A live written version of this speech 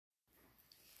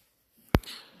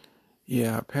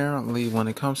Yeah, apparently, when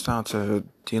it comes down to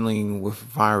dealing with a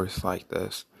virus like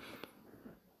this,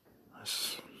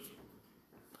 it's,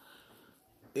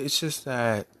 it's just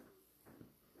that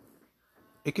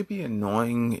it could be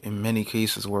annoying in many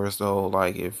cases where as though,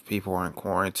 like, if people are in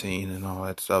quarantine and all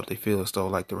that stuff, they feel as though,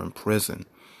 like, they're in prison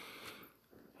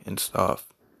and stuff.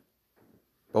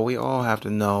 But we all have to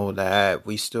know that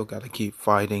we still got to keep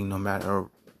fighting no matter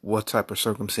what type of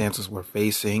circumstances we're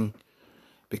facing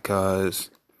because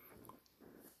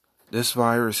this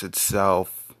virus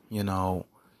itself,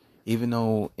 even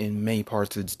though in many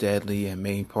parts it's deadly and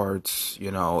many parts,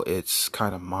 it's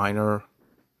kind of minor,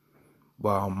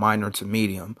 well, minor to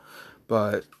medium,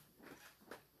 but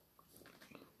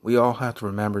we all have to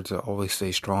remember to always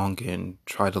stay strong and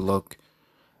try to look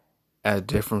at a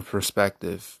different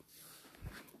perspective.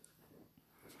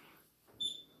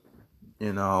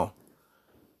 You know,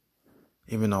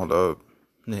 even though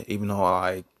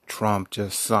like Trump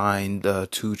just signed the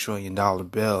 $2 trillion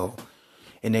bill,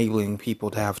 enabling people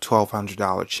to have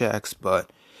 $1,200 checks, but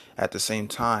at the same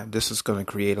time, this is going to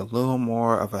create a little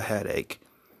more of a headache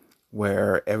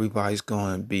where everybody's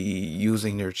going to be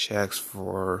using their checks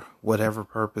for whatever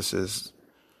purposes,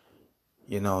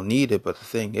 needed. But the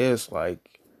thing is,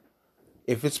 like,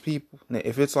 if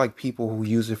it's like people who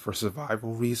use it for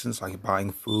survival reasons, like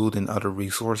buying food and other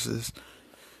resources,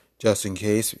 just in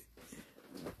case,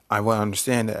 I will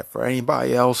understand that. For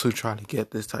anybody else who try to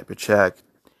get this type of check,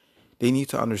 they need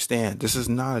to understand this is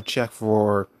not a check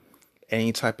for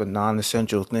any type of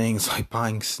non-essential things like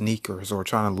buying sneakers or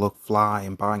trying to look fly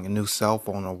and buying a new cell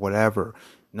phone or whatever.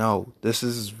 No, this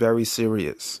is very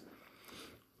serious.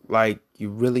 Like, you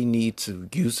really need to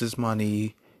use this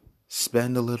money,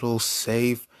 spend a little,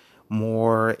 save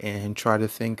more, and try to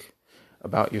think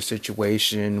about your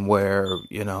situation where,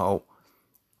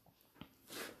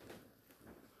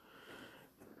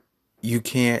 you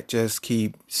can't just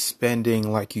keep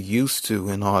spending like you used to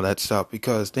and all that stuff.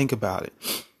 Because think about it.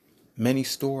 Many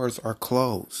stores are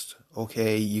closed.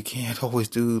 Okay, you can't always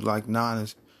do like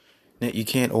you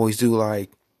can't always do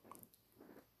like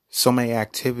so many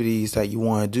activities that you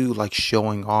want to do, like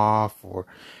showing off or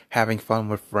having fun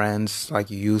with friends like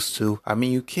you used to. I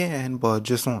mean, you can, but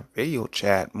just on video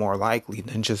chat more likely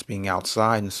than just being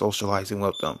outside and socializing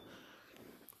with them.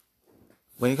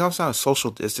 When it comes down to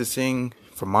social distancing,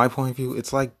 from my point of view,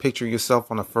 it's like picturing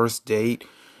yourself on a first date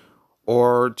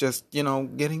or just,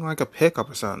 getting like a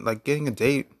pickup or something, like getting a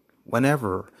date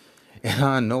whenever. And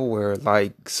out of nowhere,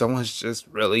 like someone's just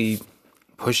really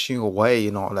pushing you away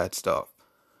and all that stuff.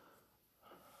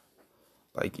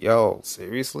 Like, yo,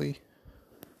 seriously?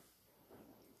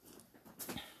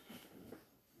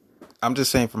 I'm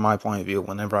just saying from my point of view,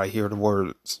 whenever I hear the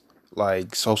words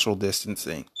like social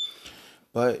distancing.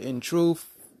 But in truth,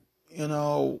 you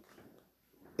know,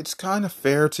 it's kind of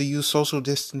fair to use social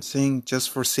distancing just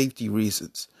for safety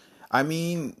reasons. I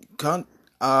mean,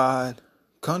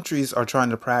 countries are trying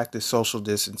to practice social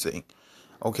distancing,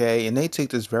 okay, and they take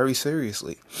this very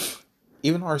seriously.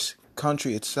 Even our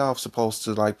country itself supposed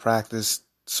to like practice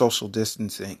social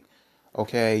distancing,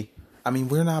 okay. I mean,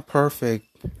 we're not perfect.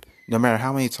 No matter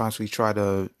how many times we try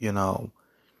to,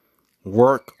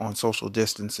 work on social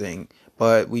distancing,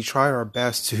 but we try our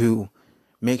best to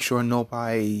make sure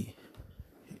nobody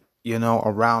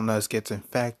around us gets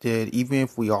infected. Even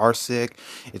if we are sick,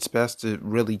 it's best to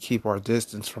really keep our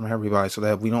distance from everybody so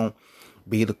that we don't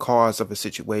be the cause of a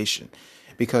situation.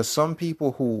 Because some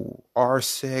people who are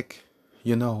sick,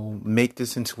 make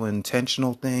this into an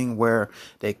intentional thing where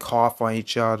they cough on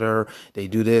each other, they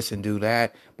do this and do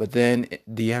that, but then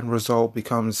the end result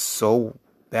becomes so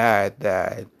bad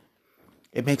that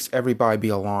it makes everybody be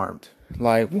alarmed.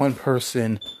 Like, one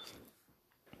person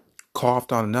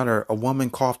coughed on another, a woman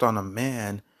coughed on a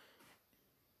man.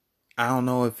 I don't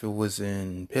know if it was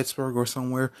in Pittsburgh or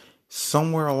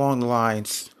somewhere along the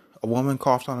lines, a woman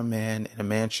coughed on a man and a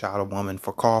man shot a woman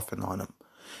for coughing on him.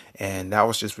 And that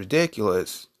was just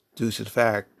ridiculous due to the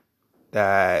fact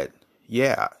that,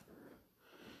 yeah,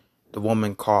 the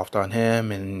woman coughed on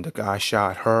him and the guy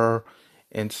shot her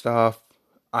and stuff.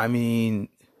 I mean,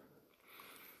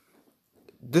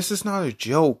 this is not a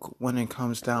joke when it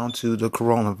comes down to the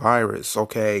coronavirus,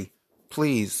 okay?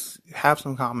 Please have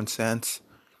some common sense.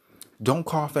 Don't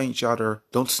cough at each other.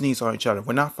 Don't sneeze on each other.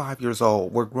 We're not 5 years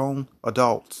old. We're grown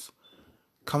adults.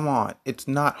 Come on. It's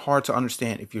not hard to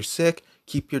understand. If you're sick,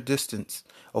 keep your distance,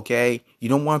 okay? You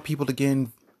don't want people to get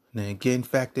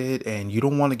infected, and you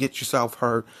don't want to get yourself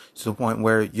hurt to the point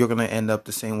where you're going to end up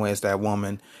the same way as that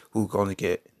woman who's going to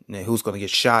get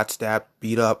shot, stabbed,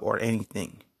 beat up, or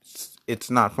anything.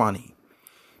 It's not funny,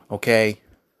 okay?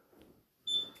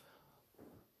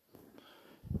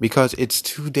 because it's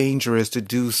too dangerous to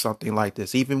do something like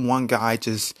this. Even one guy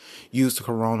just used the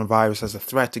coronavirus as a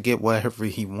threat to get whatever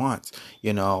he wants.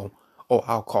 Oh,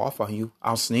 I'll cough on you,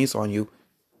 I'll sneeze on you.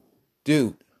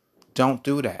 Dude, don't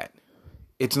do that.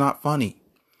 It's not funny.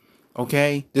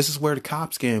 Okay? This is where the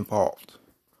cops get involved.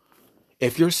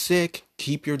 If you're sick,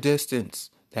 keep your distance.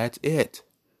 That's it.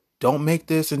 Don't make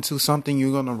this into something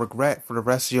you're going to regret for the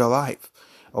rest of your life.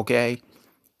 Okay?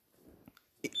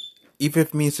 Even if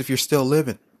it means if you're still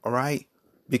living. Alright?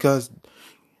 Because,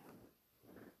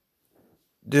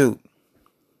 dude,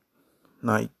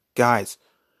 like, guys,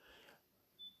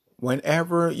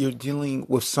 whenever you're dealing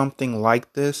with something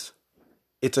like this,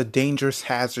 it's a dangerous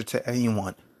hazard to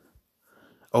anyone.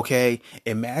 Okay?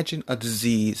 Imagine a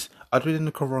disease other than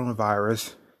the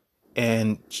coronavirus,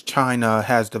 and China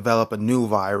has developed a new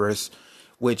virus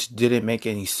which didn't make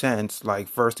any sense. Like,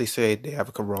 first they said they have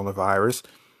a coronavirus,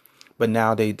 but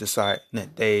now they decide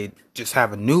that they just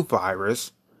have a new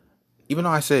virus. Even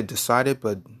though I said decided,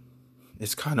 but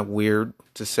it's kind of weird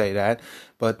to say that.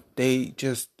 But they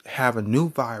just have a new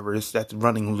virus that's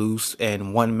running loose,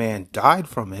 and one man died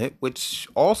from it, which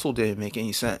also didn't make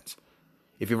any sense.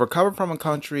 If you recover from a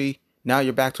country, now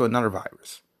you're back to another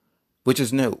virus, which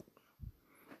is new.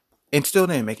 It still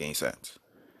didn't make any sense.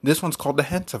 This one's called the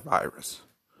Hantavirus virus.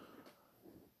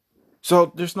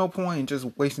 So there's no point in just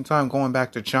wasting time going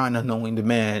back to China knowing the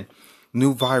man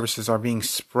new viruses are being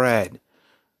spread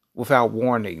without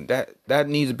warning. That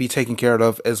needs to be taken care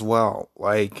of as well.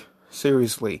 Like,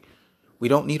 seriously. We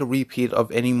don't need a repeat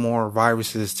of any more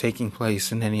viruses taking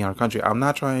place in any other country. I'm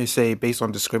not trying to say based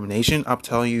on discrimination. I'm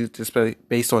telling you this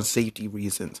based on safety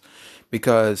reasons.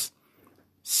 Because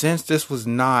since this was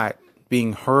not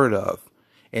being heard of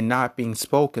and not being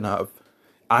spoken of,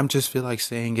 I'm just feel like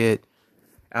saying it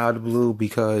out of the blue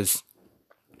because,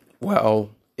 well,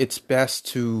 it's best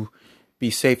to be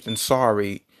safe than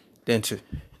sorry than to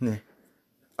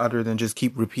other than just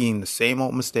keep repeating the same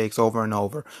old mistakes over and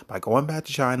over by going back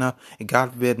to China, and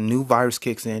God forbid a new virus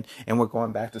kicks in and we're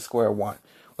going back to square one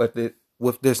with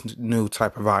this new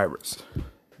type of virus.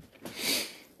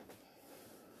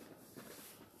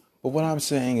 But what I'm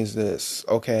saying is this,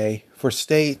 okay, for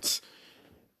states,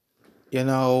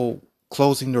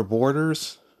 closing their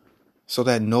borders so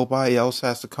that nobody else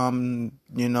has to come,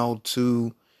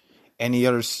 to any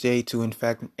other state to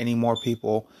infect any more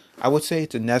people, I would say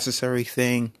it's a necessary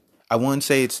thing. I wouldn't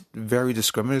say it's very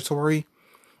discriminatory,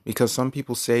 because some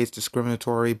people say it's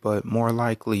discriminatory, but more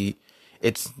likely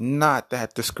it's not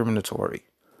that discriminatory.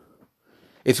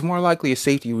 It's more likely a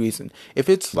safety reason. If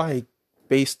it's like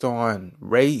based on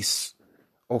race,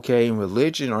 okay, and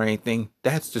religion or anything,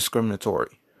 that's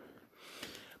discriminatory.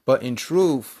 But in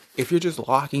truth, if you're just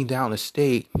locking down a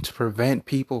state to prevent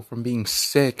people from being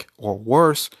sick or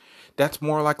worse, that's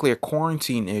more likely a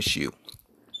quarantine issue.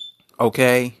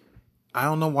 Okay? I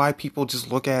don't know why people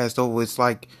just look at it as though it's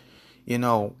like,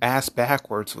 ass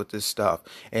backwards with this stuff.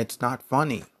 And it's not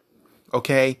funny.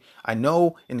 Okay? I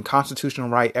know in the constitutional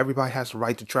right, everybody has the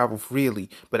right to travel freely.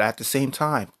 But at the same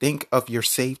time, think of your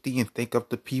safety and think of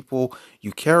the people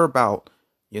you care about,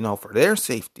 for their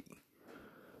safety.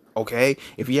 Okay?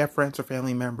 If you have friends or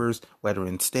family members, whether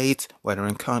in states, whether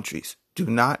in countries, do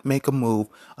not make a move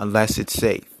unless it's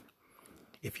safe.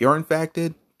 If you're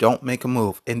infected, don't make a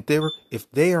move. And if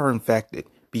they are infected,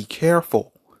 be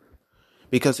careful.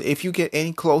 Because if you get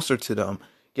any closer to them,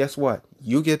 guess what?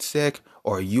 You get sick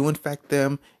or you infect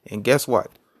them, and guess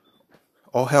what?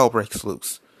 All hell breaks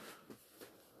loose.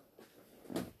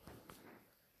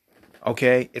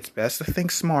 Okay? It's best to think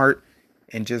smart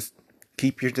and just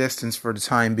keep your distance for the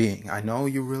time being. I know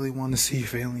you really want to see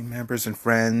family members and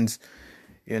friends,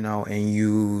 and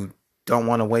you don't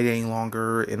want to wait any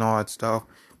longer and all that stuff.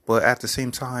 But at the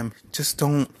same time, just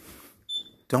don't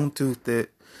do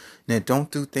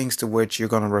things to which you're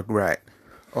gonna regret.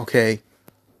 Okay?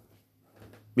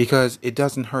 Because it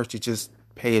doesn't hurt to just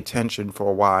pay attention for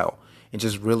a while and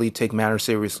just really take matters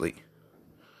seriously.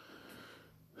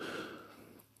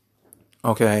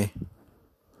 Okay?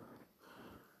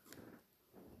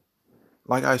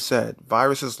 Like I said,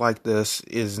 viruses like this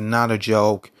is not a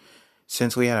joke.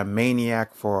 Since we had a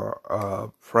maniac for a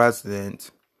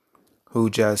president who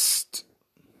just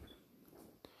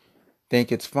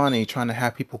think it's funny trying to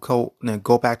have people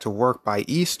go back to work by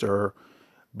Easter,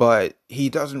 but he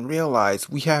doesn't realize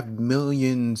we have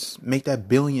millions, make that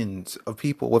billions of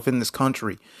people within this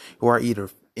country who are either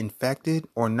infected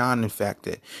or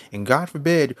non-infected. And God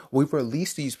forbid we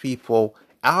release these people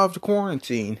out of the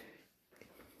quarantine.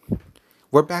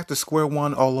 We're back to square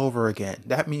one all over again.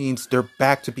 That means they're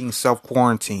back to being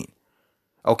self-quarantined.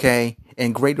 Okay?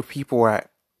 And greater people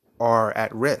are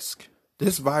at risk.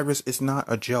 This virus is not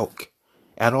a joke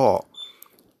at all.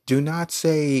 Do not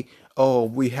say, oh,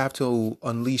 we have to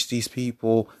unleash these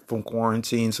people from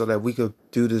quarantine so that we could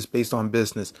do this based on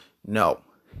business. No.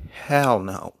 Hell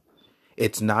no.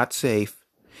 It's not safe.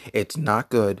 It's not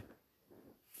good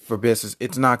for business.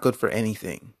 It's not good for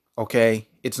anything. Okay?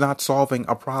 It's not solving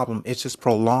a problem. It's just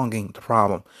prolonging the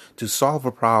problem. To solve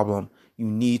a problem, you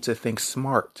need to think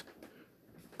smart.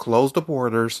 Close the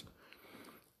borders.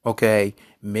 Okay?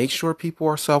 Make sure people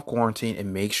are self-quarantined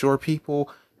and make sure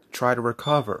people try to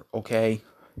recover. Okay?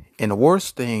 And the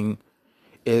worst thing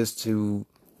is to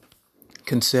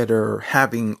consider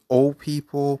having old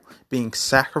people being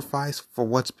sacrificed for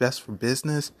what's best for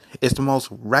business. It's the most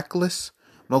reckless,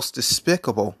 most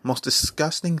despicable, most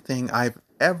disgusting thing I've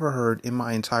ever heard in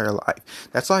my entire life.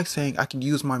 That's like saying I could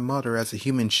use my mother as a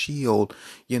human shield,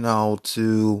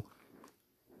 to,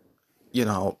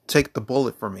 take the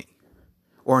bullet for me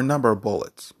or a number of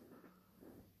bullets.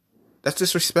 That's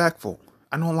disrespectful.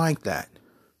 I don't like that.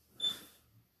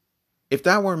 If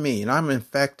that were me and I'm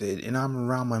infected and I'm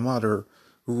around my mother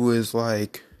who is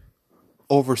like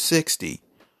over 60,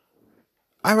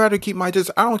 I'd rather keep my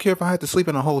distance. I don't care if I had to sleep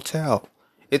in a hotel.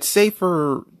 It's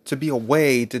safer to be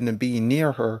away than to be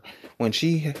near her when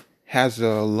she has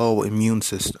a low immune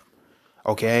system.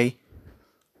 Okay?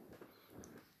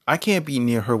 I can't be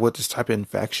near her with this type of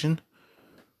infection.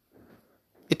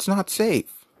 It's not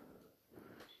safe.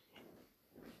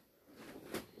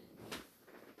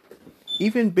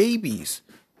 Even babies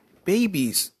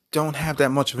don't have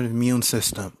that much of an immune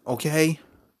system, okay?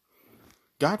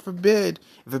 God forbid,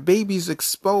 if a baby's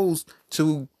exposed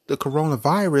to the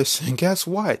coronavirus, and guess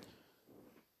what?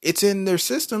 It's in their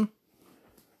system.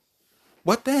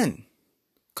 What then?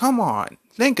 Come on,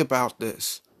 think about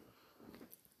this.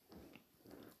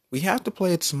 We have to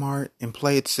play it smart and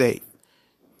play it safe.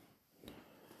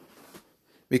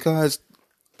 Because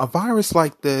a virus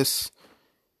like this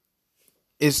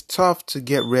is tough to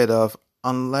get rid of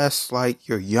unless, like,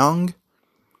 you're young,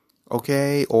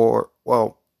 okay? Or,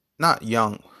 well, not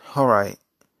young. Alright,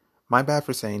 my bad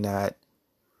for saying that.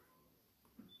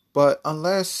 But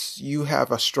unless you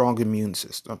have a strong immune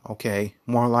system, okay?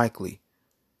 More likely.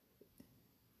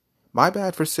 My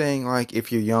bad for saying, like,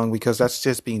 if you're young, because that's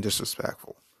just being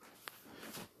disrespectful.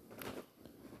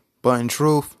 But in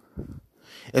truth,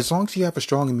 as long as you have a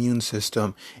strong immune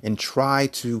system and try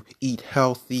to eat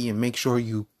healthy and make sure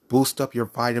you boost up your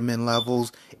vitamin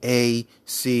levels, A,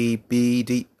 C, B,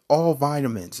 D, all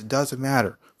vitamins, it doesn't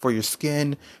matter. For your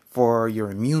skin, for your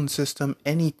immune system,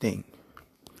 anything.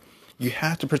 You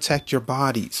have to protect your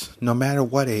bodies, no matter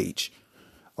what age.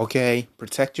 Okay?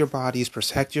 Protect your bodies,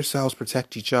 protect yourselves,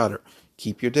 protect each other.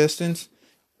 Keep your distance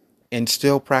and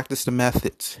still practice the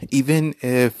methods. Even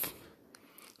if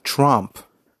Trump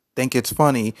think it's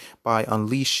funny by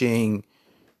unleashing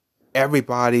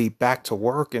everybody back to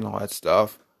work and all that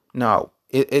stuff. No,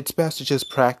 it's best to just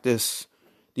practice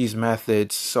these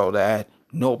methods so that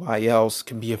nobody else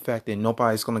can be affected.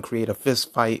 Nobody's going to create a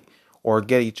fist fight or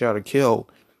get each other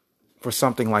killed for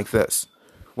something like this.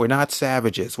 We're not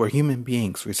savages. We're human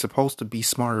beings. We're supposed to be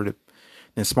smarter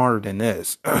than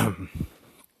this.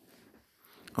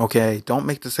 Okay, don't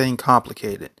make this thing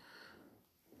complicated.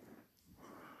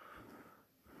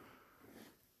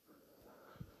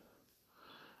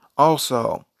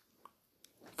 Also,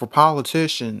 for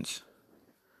politicians,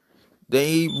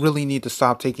 they really need to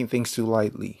stop taking things too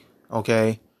lightly,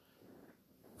 okay?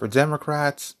 For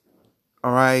Democrats,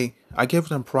 alright, I give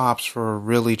them props for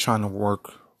really trying to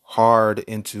work hard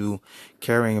into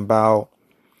caring about,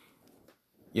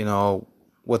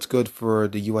 what's good for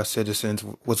the U.S. citizens,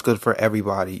 what's good for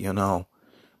everybody,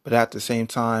 But at the same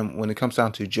time, when it comes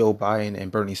down to Joe Biden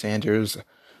and Bernie Sanders,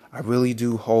 I really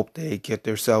do hope they get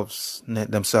themselves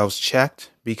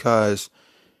checked because,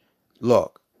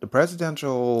 look, the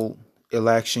presidential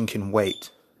election can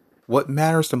wait. What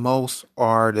matters the most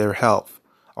are their health.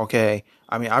 Okay?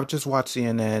 I mean, I've just watched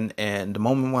CNN, and the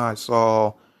moment when I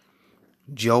saw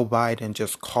Joe Biden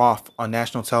just cough on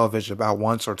national television about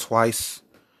once or twice,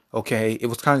 okay, it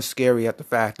was kind of scary at the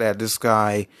fact that this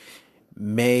guy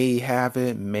may have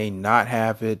it, may not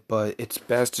have it, but it's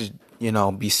best to,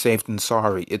 be safe than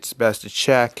sorry. It's best to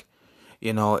check,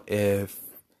 if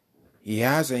he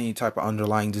has any type of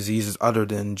underlying diseases other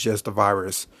than just the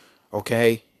virus,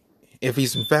 okay? If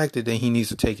he's infected, then he needs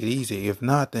to take it easy. If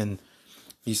not, then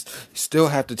he still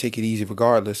have to take it easy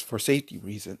regardless for safety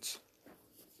reasons.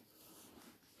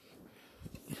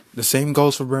 The same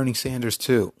goes for Bernie Sanders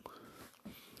too.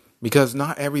 Because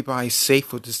not everybody's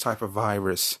safe with this type of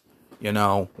virus.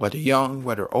 Whether young,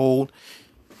 whether old.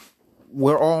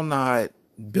 We're all not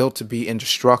built to be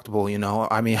indestructible.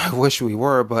 I mean, I wish we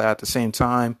were, but at the same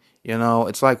time,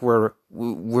 it's like we're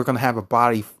gonna have a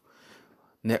body.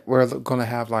 We're gonna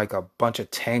have like a bunch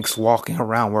of tanks walking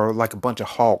around. We're like a bunch of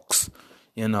Hulks,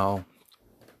 you know.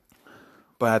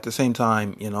 But at the same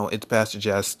time, it's best to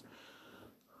just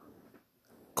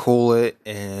cool it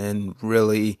and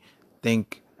really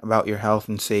think about your health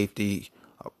and safety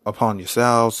upon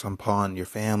yourselves, upon your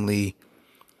family.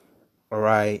 All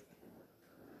right,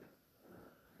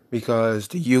 because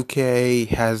the UK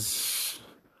has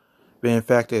been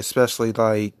infected, especially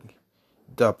like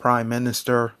the Prime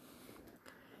Minister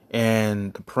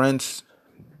and the Prince.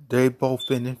 They've both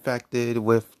been infected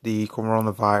with the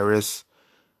coronavirus.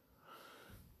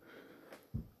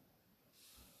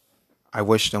 I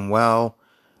wish them well,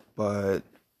 but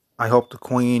I hope the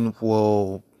Queen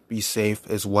will be safe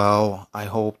as well. I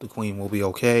hope the Queen will be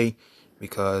okay,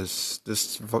 because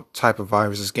this type of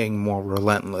virus is getting more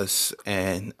relentless,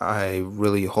 and I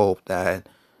really hope that,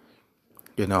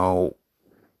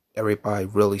 everybody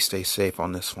really stays safe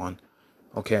on this one.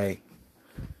 Okay?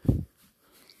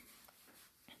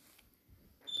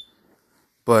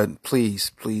 But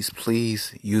please, please,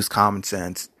 please use common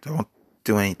sense. Don't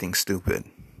do anything stupid.